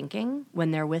should be thinking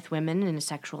when they're with women in a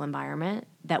sexual environment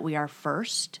that we are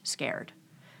first scared.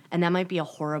 And that might be a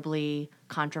horribly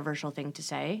controversial thing to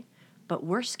say, but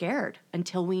we're scared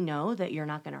until we know that you're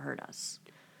not going to hurt us.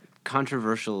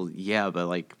 Controversial, yeah, but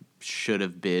like should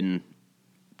have been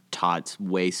taught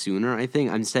way sooner, I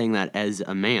think. I'm saying that as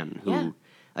a man who,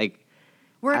 like...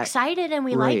 We're excited and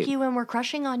we right. like you and we're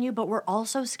crushing on you, but we're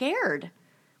also scared.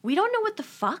 We don't know what the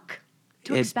fuck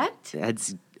to expect.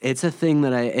 It's a thing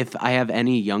that if I have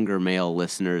any younger male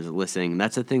listeners listening,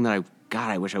 that's a thing that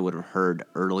I wish I would have heard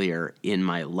earlier in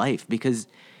my life, because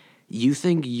you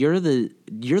think you're the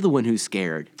one who's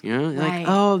scared, you know? Right. Like,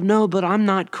 oh, no, but I'm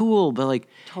not cool. But, like,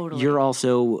 Totally. You're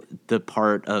also the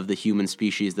part of the human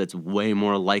species that's way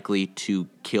more likely to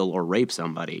kill or rape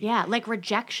somebody. Yeah, like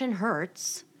rejection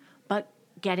hurts, but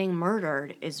getting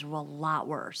murdered is a lot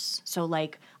worse. So,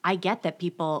 like, I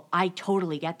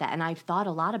totally get that. And I've thought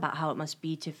a lot about how it must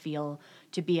be to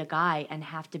be a guy and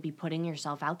have to be putting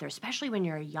yourself out there, especially when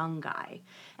you're a young guy,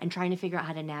 and trying to figure out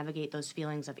how to navigate those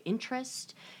feelings of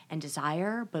interest and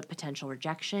desire, but potential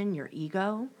rejection, your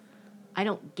ego. I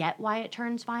don't get why it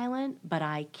turns violent, but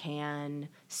I can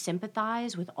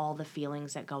sympathize with all the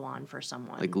feelings that go on for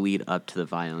someone. Like, lead up to the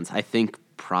violence. I think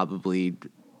probably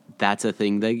that's a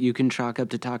thing that you can chalk up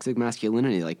to toxic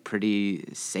masculinity, like, pretty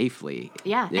safely.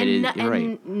 Yeah,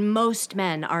 right. Most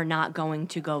men are not going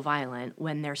to go violent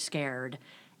when they're scared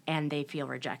and they feel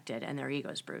rejected and their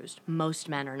ego's bruised. Most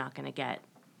men are not going to get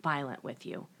violent with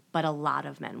you, but a lot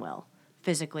of men will,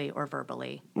 physically or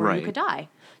verbally, or right. You could die.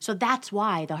 So that's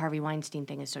why the Harvey Weinstein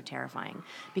thing is so terrifying.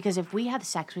 Because if we have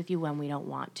sex with you when we don't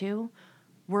want to,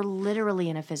 we're literally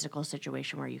in a physical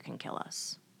situation where you can kill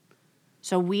us.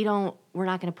 So we're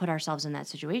not going to put ourselves in that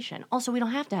situation. Also, we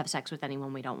don't have to have sex with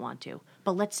anyone we don't want to.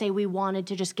 But let's say we wanted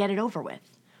to just get it over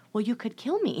with. Well, you could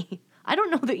kill me. I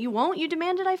don't know that you won't. You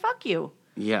demanded I fuck you.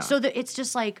 Yeah. So it's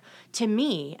just like, to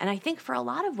me, and I think for a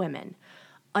lot of women,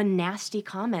 a nasty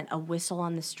comment, a whistle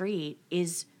on the street,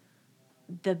 is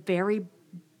the very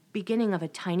beginning of a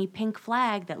tiny pink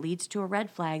flag that leads to a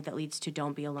red flag that leads to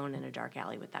don't be alone in a dark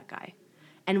alley with that guy.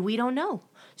 And we don't know.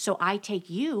 So I take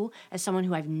you as someone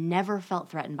who I've never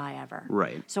felt threatened by ever.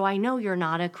 Right. So I know you're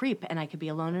not a creep, and I could be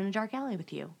alone in a dark alley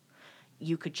with you.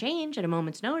 You could change at a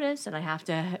moment's notice, and I have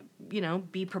to,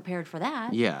 be prepared for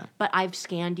that. Yeah. But I've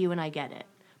scanned you, and I get it.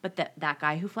 But that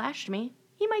guy who flashed me,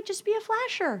 he might just be a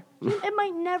flasher. It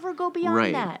might never go beyond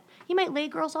right. that. He might lay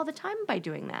girls all the time by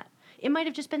doing that. It might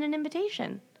have just been an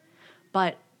invitation.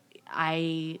 But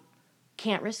I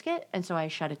can't risk it, and so I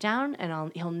shut it down,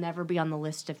 and he'll never be on the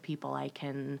list of people I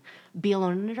can be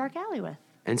alone in a dark alley with.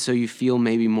 And so you feel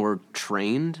maybe more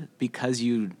trained because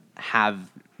you have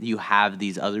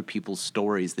these other people's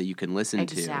stories that you can listen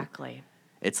to. Exactly.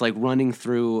 It's like running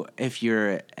through, if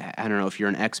you're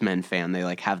an X-Men fan, they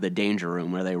like have the danger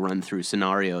room where they run through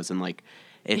scenarios and like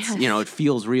it's, Yes. it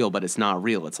feels real, but it's not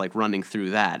real. It's like running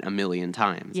through that a million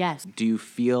times. Yes. Do you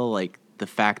feel like the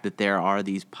fact that there are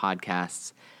these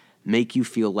podcasts make you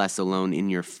feel less alone in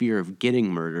your fear of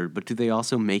getting murdered, but do they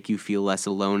also make you feel less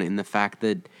alone in the fact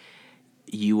that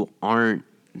you aren't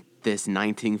this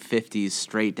 1950s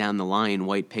straight down the line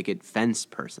white picket fence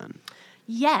person?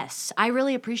 Yes, I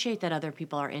really appreciate that other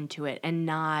people are into it and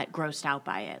not grossed out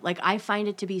by it. Like, I find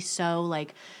it to be so,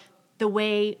 like, the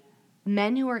way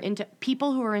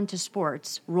people who are into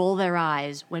sports roll their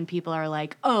eyes when people are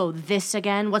like, oh, this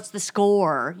again? What's the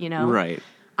score? Right.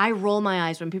 I roll my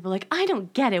eyes when people are like, I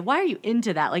don't get it. Why are you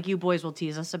into that? Like, you boys will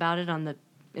tease us about it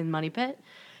in Money Pit.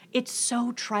 It's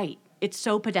so trite. It's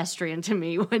so pedestrian to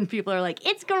me when people are like,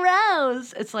 it's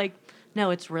gross. It's like, No,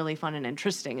 it's really fun and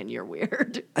interesting, and you're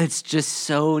weird. It's just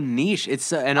so niche.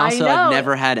 And I also know. I've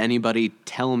never had anybody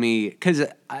tell me, because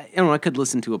I could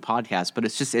listen to a podcast, but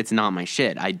it's not my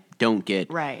shit. I don't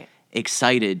get Right.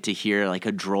 excited to hear like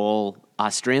a droll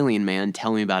Australian man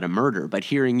tell me about a murder, but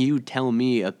hearing you tell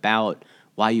me about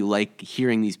why you like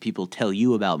hearing these people tell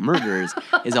you about murders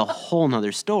is a whole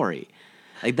nother story.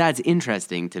 Like, that's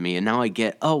interesting to me, and now I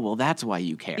get, oh, well, that's why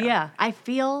you care. Yeah, I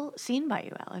feel seen by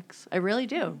you, Alex. I really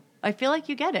do. I feel like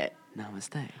you get it.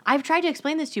 Namaste. I've tried to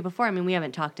explain this to you before. I mean, we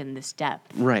haven't talked in this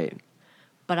depth, Right.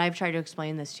 but I've tried to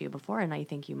explain this to you before, and I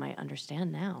think you might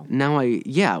understand now. Now I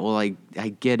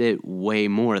get it way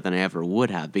more than I ever would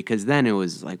have, because then it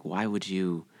was like, why would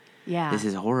you? Yeah. This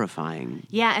is horrifying.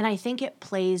 Yeah, and I think it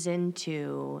plays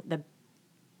into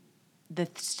the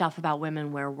stuff about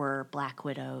women where we're black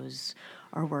widows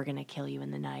or we're going to kill you in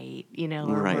the night, or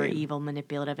we're Right. evil,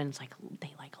 manipulative, and it's like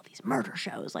they like all these murder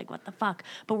shows, like what the fuck?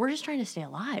 But we're just trying to stay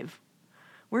alive.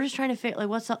 We're just trying to figure, like,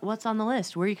 what's on the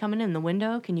list? Where are you coming in? The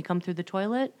window? Can you come through the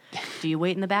toilet? Do you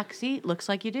wait in the back seat? Looks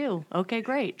like you do. Okay,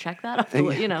 great. Check that off.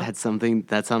 That's something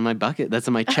that's on my bucket. That's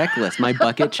on my checklist. My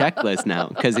bucket checklist now.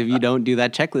 Because if you don't do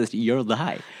that checklist, you'll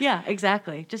die. Yeah,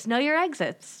 exactly. Just know your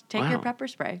exits. Take your Wow. pepper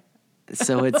spray.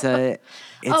 So it's a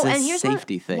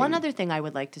safety thing. One other thing I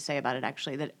would like to say about it,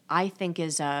 actually, that I think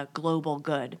is a global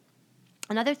good.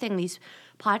 Another thing these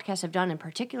podcasts have done, and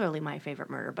particularly My Favorite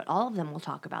Murder, but all of them will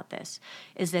talk about this,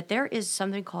 is that there is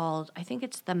something called, I think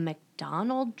it's the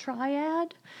McDonald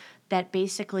Triad, that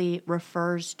basically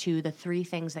refers to the 3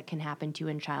 things that can happen to you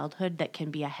in childhood that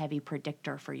can be a heavy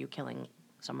predictor for you killing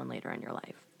someone later in your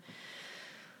life.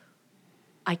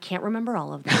 I can't remember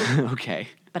all of them, Okay.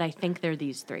 but I think they're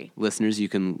these 3. Listeners, you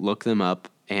can look them up,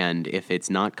 and if it's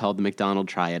not called the McDonald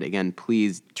Triad, again,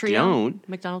 please Trio?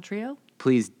 McDonald Trio?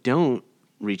 don't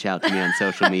reach out to me on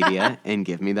social media and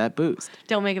give me that boost.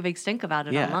 Don't make a big stink about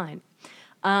it Yeah.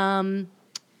 online.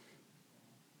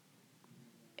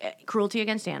 Cruelty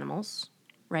against animals,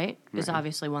 right, is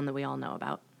obviously one that we all know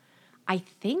about. I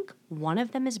think one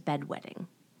of them is bedwetting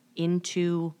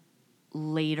into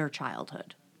later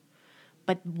childhood.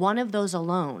 But one of those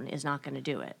alone is not going to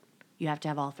do it. You have to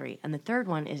have all 3. And the third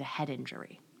one is a head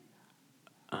injury.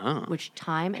 Oh. Which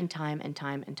time and time and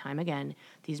time and time again,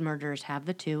 these murderers have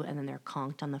the 2, and then they're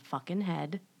conked on the fucking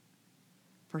head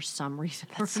for some reason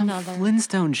or Some another.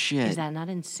 Flintstone shit. Is that not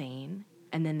insane?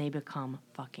 And then they become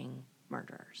fucking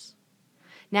murderers.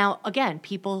 Now, again,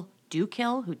 people do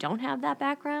kill who don't have that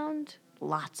background.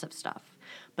 Lots of stuff.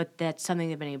 But that's something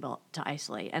they've been able to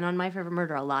isolate. And on My Favorite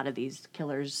Murder, a lot of these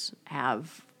killers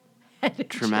have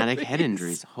Traumatic head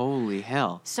injuries. Holy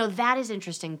hell. So that is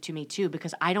interesting to me, too,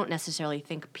 because I don't necessarily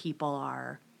think people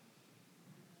are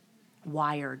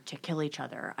wired to kill each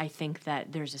other. I think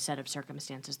that there's a set of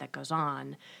circumstances that goes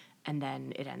on, and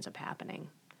then it ends up happening.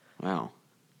 Wow.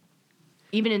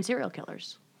 Even in serial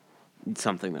killers.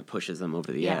 Something that pushes them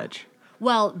over the edge.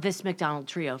 Well, this McDonald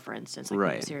Trio, for instance, like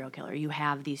Right. a serial killer, you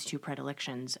have these 2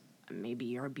 predilections. Maybe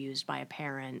you're abused by a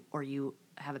parent, or you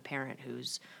have a parent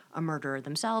who's a murderer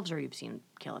themselves, or you've seen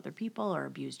kill other people, or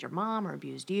abused your mom, or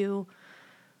abused you,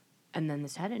 and then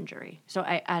this head injury. So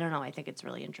I don't know. I think it's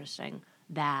really interesting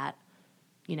that,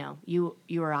 you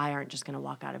or I aren't just going to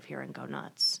walk out of here and go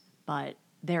nuts, but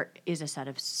there is a set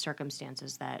of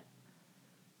circumstances that.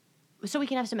 So we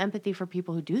can have some empathy for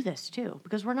people who do this too,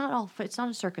 because we're not all. It's not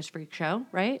a circus freak show,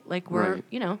 right? Like we're,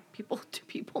 Right.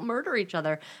 people murder each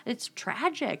other. It's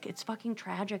tragic. It's fucking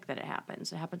tragic that it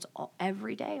happens. It happens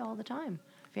every day, all the time.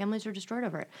 Families are destroyed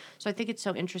over it. So I think it's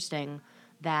so interesting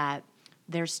that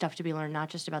there's stuff to be learned, not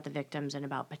just about the victims and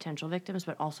about potential victims,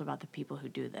 but also about the people who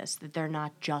do this. That they're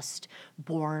not just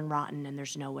born rotten and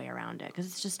there's no way around it, because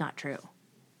it's just not true.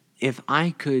 If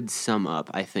I could sum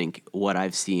up, I think, what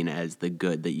I've seen as the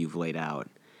good that you've laid out,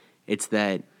 it's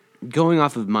that going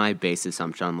off of my base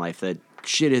assumption on life that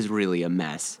shit is really a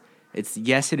mess.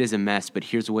 Yes, it is a mess, but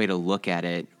here's a way to look at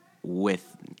it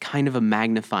with kind of a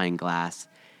magnifying glass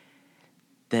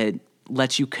that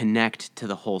lets you connect to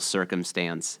the whole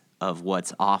circumstance of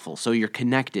what's awful. So you're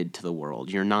connected to the world.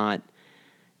 You're not...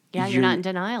 Yeah, you're not in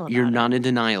denial about it. You're not in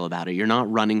denial about it. You're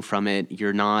not running from it.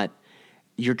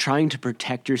 You're trying to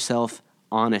protect yourself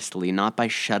honestly, not by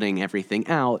shutting everything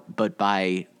out, but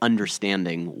by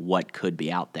understanding what could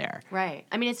be out there. Right.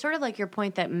 I mean, it's sort of like your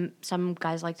point that some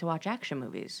guys like to watch action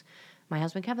movies. My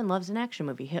husband Kevin loves an action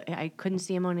movie. I couldn't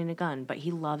see him owning a gun, but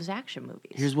he loves action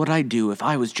movies. Here's what I'd do if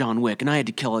I was John Wick and I had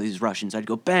to kill all these Russians. I'd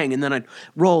go bang, and then I'd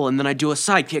roll, and then I'd do a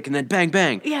sidekick, and then bang,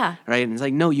 bang. Yeah. Right? And it's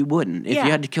like, no, you wouldn't. If Yeah.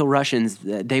 you had to kill Russians,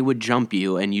 they would jump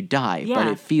you and you'd die, but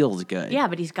Yeah. it feels good. Yeah,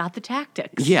 but he's got the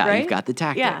tactics. Yeah, right? you've got the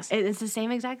tactics. Yeah, it's the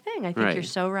same exact thing. I think Right. you're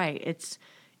so right.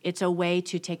 it's a way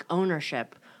to take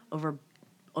ownership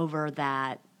over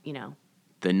that,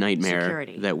 The nightmare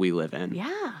security that we live in.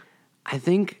 Yeah. I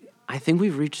think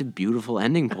we've reached a beautiful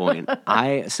ending point.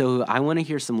 So I want to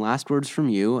hear some last words from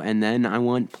you, and then I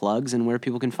want plugs and where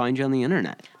people can find you on the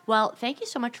internet. Well, thank you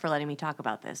so much for letting me talk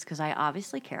about this, because I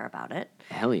obviously care about it.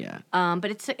 Hell yeah.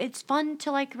 But it's fun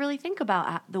to really think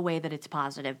about the way that it's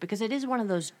positive, because it is one of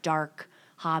those dark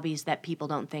hobbies that people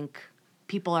don't think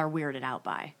people are weirded out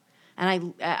by.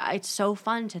 And it's so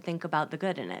fun to think about the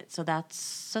good in it. So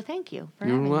thank you for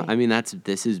having me. I mean,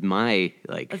 this is my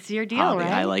It's your deal, hobby.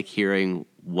 right? I like hearing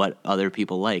what other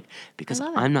people like, because I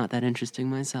love it. I'm not that interesting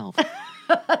myself.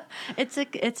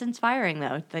 It's inspiring,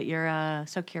 though, that you're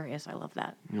so curious. I love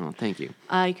that. Thank you.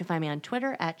 You can find me on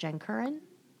Twitter @Jen Curran.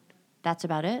 That's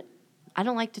about it. I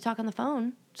don't like to talk on the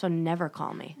phone, so never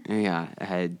call me. Yeah,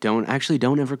 don't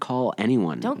ever call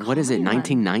anyone. Don't call What is it, anyone.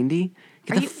 1990?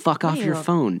 Get the fuck off your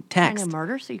phone. Text. Trying to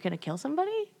murder, so you're going to kill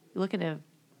somebody? You looking to...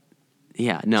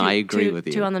 Yeah, no, I agree with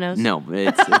you. Two on the nose? No,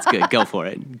 it's good. Go for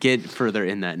it. Get further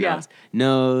in that Yeah. nose.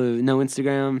 No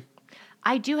Instagram.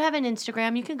 I do have an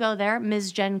Instagram. You can go there,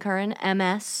 Ms. Jen Curran,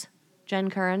 MS Jen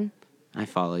Curran. I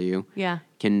follow you. Yeah.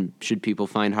 Should people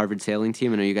find Harvard Sailing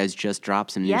Team? I know you guys just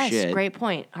dropped some new shit. Yes, great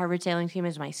point. Harvard Sailing Team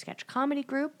is my sketch comedy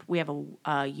group. We have a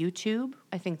YouTube.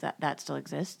 I think that still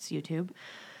exists, YouTube.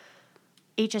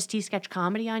 HST Sketch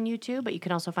Comedy on YouTube, but you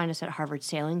can also find us at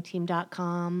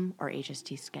harvardsailingteam.com or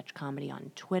HST Sketch Comedy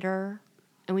on Twitter.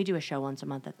 And we do a show once a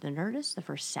month at The Nerdist, the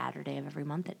first Saturday of every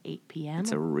month at 8 p.m.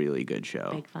 It's a really good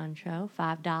show. Big fun show,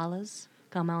 $5.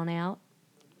 Come on out.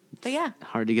 But yeah.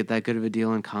 Hard to get that good of a deal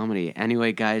on comedy.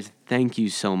 Anyway, guys, thank you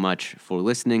so much for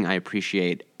listening. I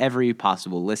appreciate every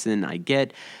possible listen I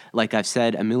get. Like I've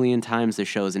said a million times, the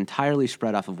show is entirely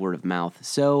spread off of word of mouth.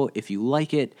 So if you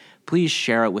like it, please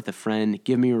share it with a friend.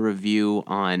 Give me a review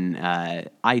on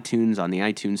iTunes, on the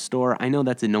iTunes store. I know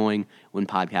that's annoying when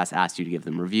podcasts ask you to give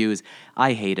them reviews.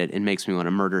 I hate it. It makes me want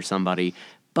to murder somebody.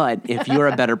 But if you're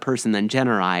a better person than Jen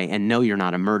or I and know you're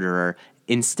not a murderer,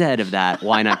 instead of that,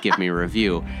 why not give me a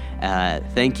review?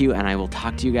 Thank you, and I will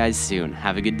talk to you guys soon.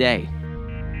 Have a good day.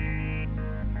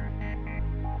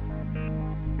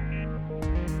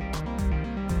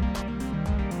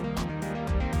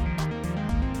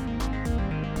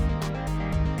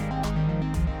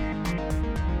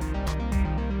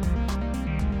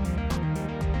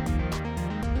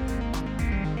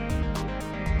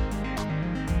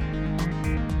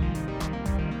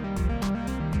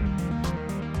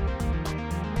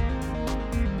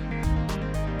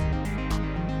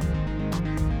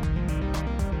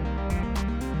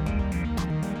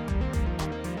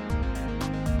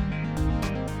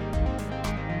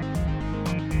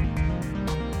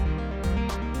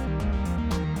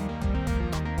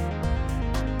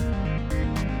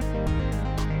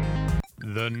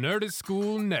 The Nerdist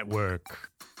School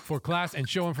Network. For class and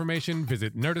show information,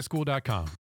 visit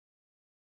nerdistschool.com.